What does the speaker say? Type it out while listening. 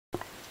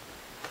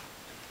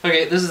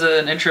Okay, this is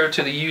an intro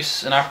to the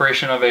use and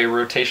operation of a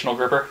rotational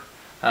gripper.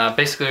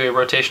 Basically, a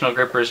rotational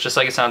gripper is just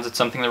like it sounds. It's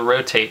something that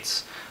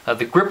rotates.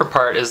 The gripper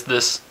part is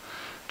this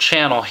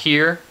channel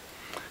here,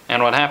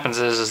 and what happens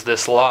is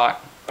this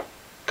lock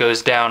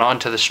goes down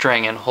onto the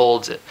string and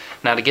holds it.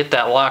 Now, to get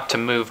that lock to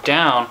move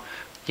down,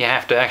 you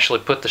have to actually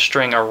put the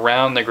string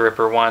around the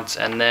gripper once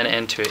and then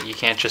into it. You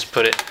can't just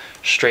put it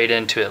straight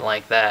into it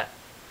like that.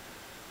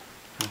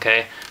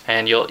 Okay,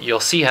 and you'll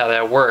see how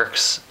that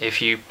works.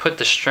 If you put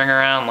the string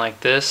around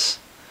like this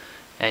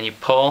and you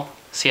pull,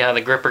 see how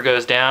the gripper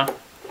goes down?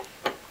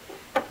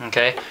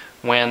 Okay,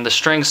 when the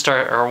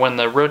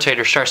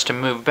rotator starts to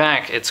move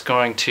back, it's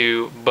going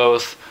to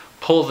both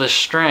pull this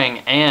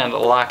string and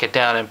lock it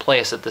down in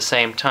place at the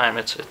same time.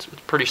 It's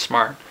pretty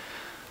smart.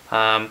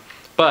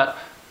 But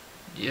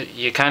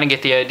you kind of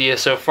get the idea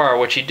so far.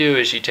 What you do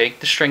is you take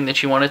the string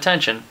that you want to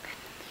tension,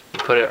 you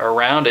put it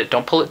around it.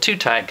 Don't pull it too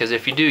tight, because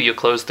if you do, you'll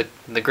close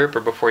the gripper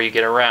before you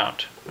get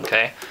around.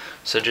 Okay,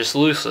 so just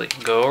loosely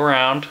go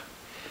around,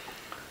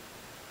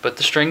 put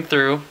the string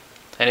through,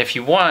 and if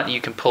you want,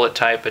 you can pull it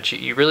tight, but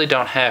you really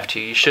don't have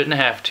to. You shouldn't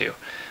have to.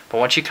 But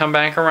once you come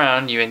back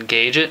around, you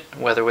engage it,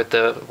 whether with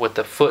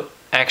the foot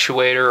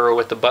actuator or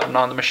with the button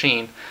on the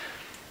machine.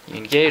 You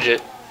engage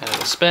it, and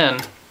it'll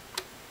spin,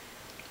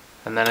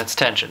 and then it's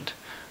tensioned.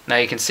 Now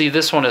you can see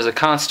this one is a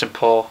constant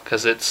pull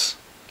because it's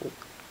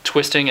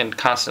twisting and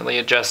constantly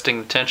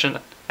adjusting the tension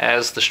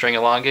as the string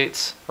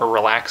elongates or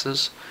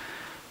relaxes,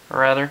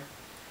 rather.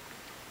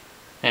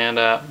 And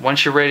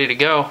once you're ready to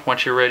go,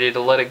 once you're ready to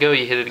let it go,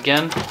 you hit it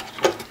again,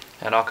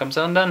 and it all comes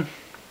undone,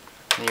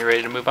 and you're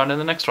ready to move on to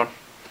the next one.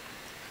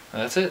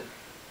 And that's it.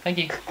 Thank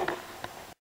you.